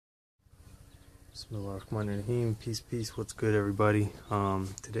Bismillahirrahmanirrahim. Peace. What's good, everybody?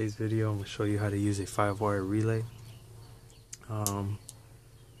 Today's video, I'm going to show you how to use a 5-wire relay.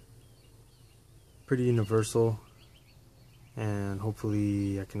 Pretty universal, and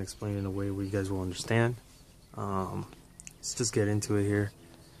hopefully I can explain it in a way where you guys will understand. Let's just get into it here.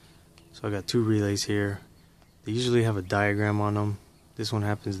 So I got two relays here. They usually have a diagram on them. This one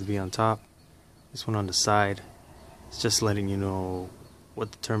happens to be on top. This one on the side. It's just letting you know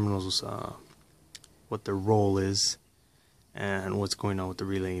what the terminals, what their role is, and what's going on with the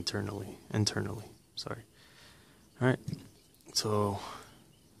relay internally. Sorry. Alright, so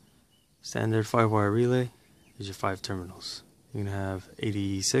standard 5-wire relay is your 5 terminals. You're going to have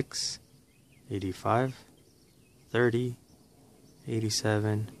 86, 85, 30,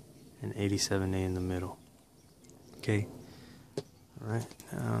 87, and 87A in the middle. Okay, alright,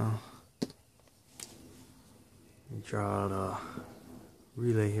 now let me draw out a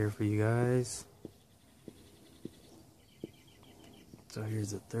relay here for you guys. So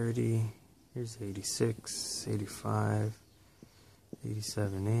here's the 30, here's the 86, 85,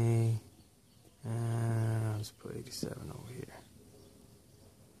 87A, and let's put 87 over here.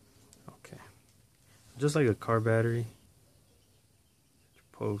 Okay, just like a car battery,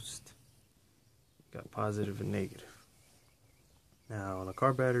 post, got positive and negative. Now on a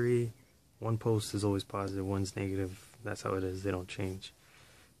car battery, one post is always positive, one's negative. That's how it is, they don't change.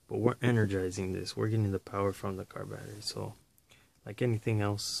 But we're energizing this, we're getting the power from the car battery. So like anything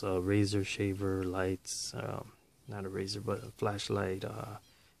else, razor, shaver, lights, not a razor but a flashlight,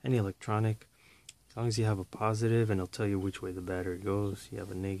 any electronic, as long as you have a positive, and it'll tell you which way the battery goes. You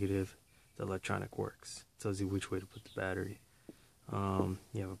have a negative, the electronic works, it tells you which way to put the battery. You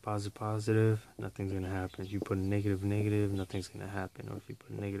have a positive, nothing's gonna happen. If you put a negative, nothing's gonna happen. Or if you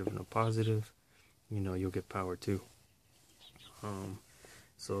put a negative and a positive, you know, you'll get power too.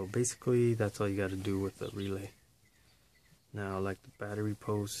 So basically that's all you got to do with the relay. Now, like the battery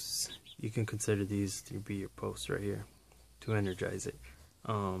posts, you can consider these to be your posts right here to energize it.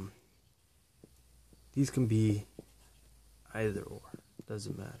 These can be either or,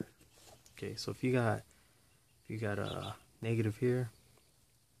 doesn't matter. Okay, so if you got a negative here,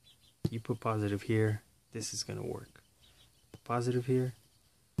 you put positive here, this is gonna work. Positive here,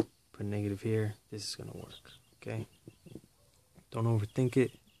 put negative here, this is gonna work. Okay, don't overthink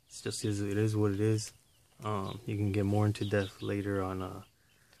it. It's just it is what it is. You can get more into depth later on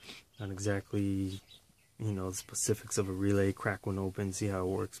exactly, you know, the specifics of a relay, crack one open, see how it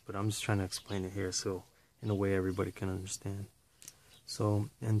works. But I'm just trying to explain it here so in a way everybody can understand. So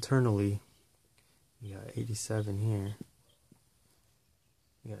internally, you got 87 here.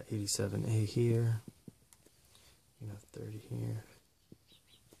 You got 87A here. You got 30 here.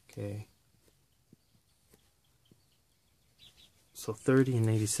 Okay. So 30 and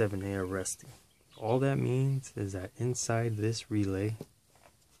 87A are resting. All that means is that inside this relay,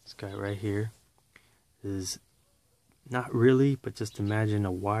 this guy right here, is not really, but just imagine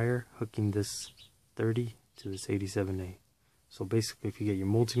a wire hooking this 30 to this 87A. So basically, if you get your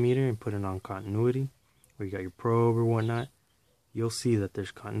multimeter and put it on continuity, or you got your probe or whatnot, you'll see that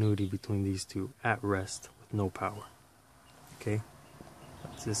there's continuity between these two at rest with no power. Okay?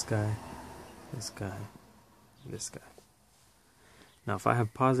 That's this guy, and this guy. Now if I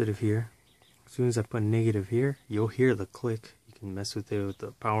have positive here, as soon as I put negative here, you'll hear the click. You can mess with it with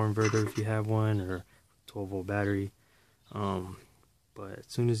the power inverter if you have one, or 12-volt battery. But as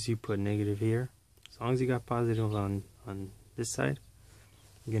soon as you put negative here, as long as you got positive on this side,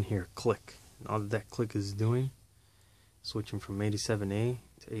 you're going to hear a click. And all that click is doing, switching from 87A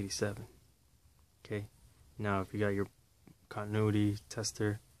to 87. Okay. Now if you got your continuity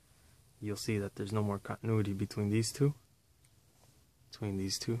tester, you'll see that there's no more continuity between these two.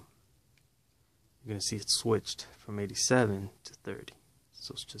 You're gonna see it switched from 87 to 30.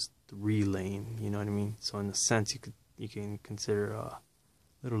 So it's just relaying, you know what I mean? So in a sense, you can consider a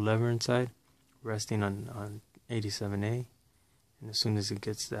little lever inside resting on 87A, and as soon as it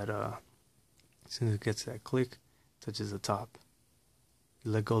gets that click, touches the top,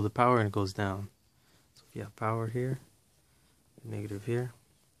 you let go of the power and it goes down. So if you have power here, negative here,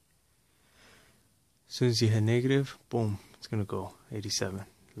 as soon as you hit negative, boom, it's gonna go 87.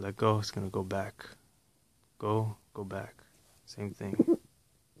 Let go, it's gonna go back. Go back. Same thing.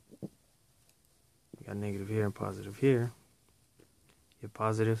 You got negative here and positive here. You have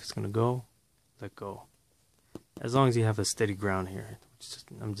positive, it's gonna go, let go. As long as you have a steady ground here.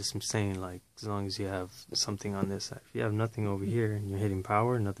 I'm just saying, like, as long as you have something on this side. If you have nothing over here and you're hitting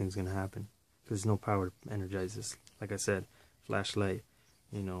power, nothing's gonna happen. Because there's no power to energize this. Like I said, flashlight,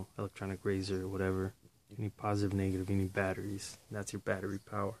 you know, electronic razor, whatever. You need positive, negative, you need batteries. That's your battery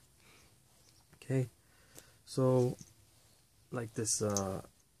power. Okay, so like this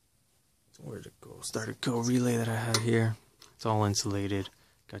where'd it go? Starter kill relay that I had here. It's all insulated.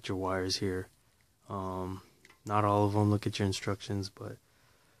 Got your wires here. Not all of them. Look at your instructions, but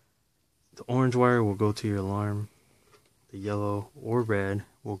the orange wire will go to your alarm. The yellow or red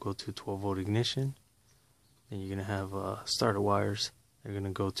will go to 12-volt ignition. Then you're gonna have starter wires. They're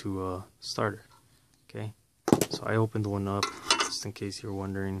gonna go to starter. Okay. So I opened one up just in case you're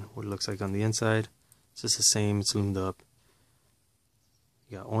wondering what it looks like on the inside. It's just the same. It's loomed up.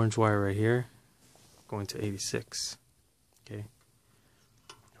 You got orange wire right here going to 86. Okay.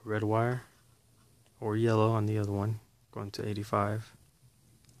 Red wire or yellow on the other one going to 85.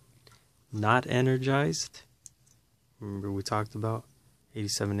 Not energized. Remember we talked about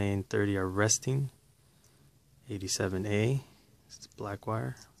 87A and 30 are resting. 87A is black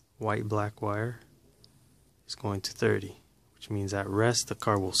wire. White black wire is going to 30, which means at rest the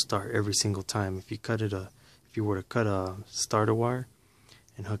car will start every single time. If you were to cut a starter wire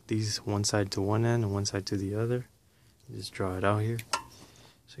and hook these one side to one end and one side to the other, you just draw it out here.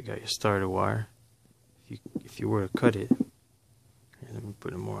 So you got your starter wire. If you were to cut it, here, let me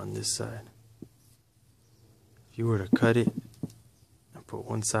put it more on this side. If you were to cut it and put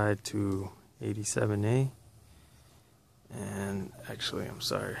one side to 87A, and actually I'm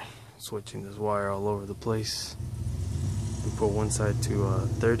sorry, switching this wire all over the place, and put one side to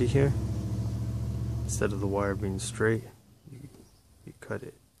 30 here, instead of the wire being straight, you cut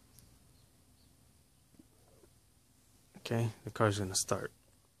it. Okay, the car's gonna start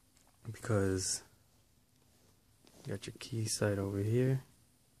because you got your key side over here.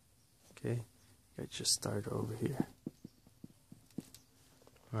 Okay, you got your starter over here.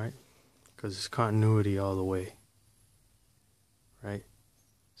 Alright, because there's continuity all the way. Right,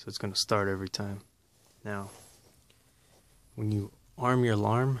 so it's gonna start every time. Now, when you arm your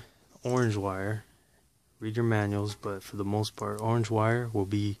alarm, orange wire, read your manuals, but for the most part, orange wire will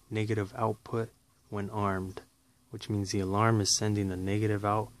be negative output when armed, which means the alarm is sending a negative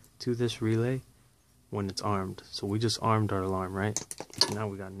out to this relay when it's armed. So we just armed our alarm, right? So now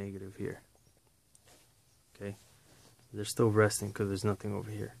we got negative here. Okay, they're still resting because there's nothing over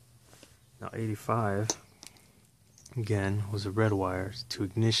here. Now 85, again, was a red wire to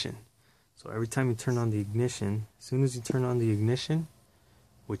ignition. So every time you turn on the ignition, as soon as you turn on the ignition,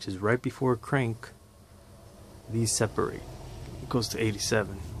 which is right before crank, these separate. It goes to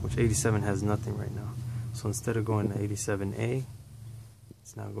 87, which 87 has nothing right now. So instead of going to 87A,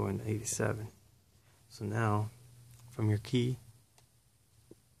 it's now going to 87. So now, from your key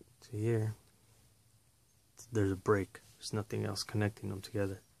to here, there's a break. There's nothing else connecting them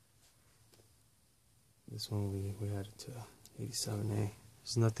together. This one we had it to 87A.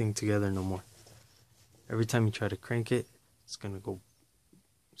 There's nothing together no more. Every time you try to crank it, it's gonna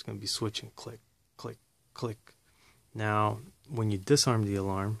be switching click, click, click. Now, when you disarm the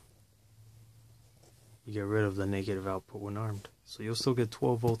alarm, you get rid of the negative output when armed. So you'll still get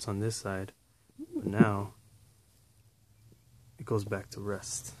 12 volts on this side, but now it goes back to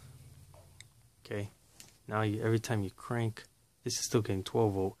rest. Okay. Now every time you crank, this is still getting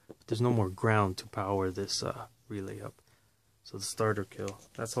 12 volt, but there's no more ground to power this relay up. So the starter kill,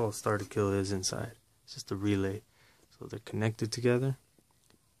 that's all a starter kill is inside. It's just a relay. So they're connected together.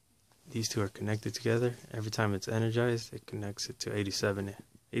 These two are connected together. Every time it's energized, it connects it to 87.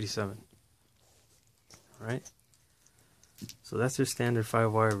 Alright? So that's your standard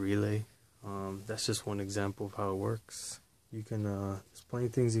 5-wire relay. That's just one example of how it works. You can, there's plenty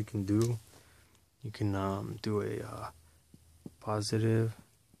of things you can do. You can do a positive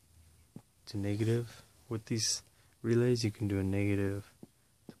to negative with these relays. You can do a negative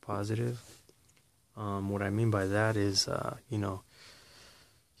to positive. What I mean by that is, you know,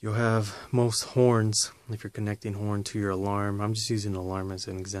 you'll have most horns, if you're connecting horn to your alarm. I'm just using alarm as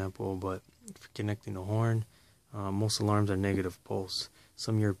an example, but if you're connecting a horn, most alarms are negative pulse.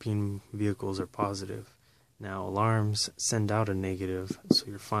 Some European vehicles are positive. Now alarms send out a negative, so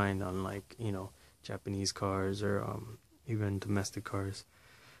you're fine on, like, you know, Japanese cars or even domestic cars.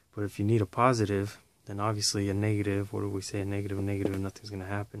 But if you need a positive, then obviously a negative, what do we say, a negative, nothing's going to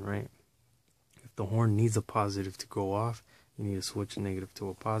happen, right? If the horn needs a positive to go off, you need to switch a negative to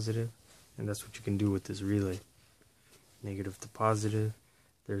a positive, and that's what you can do with this relay. Negative to positive.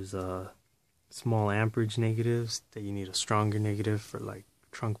 There's small amperage negatives that you need a stronger negative for, like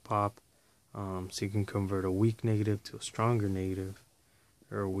trunk pop, so you can convert a weak negative to a stronger negative,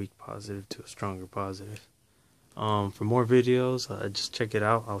 or a weak positive to a stronger positive. For more videos, just check it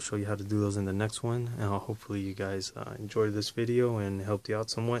out. I'll show you how to do those in the next one, and hopefully you guys enjoyed this video and helped you out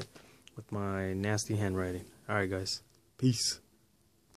somewhat with my nasty handwriting. Alright guys, peace.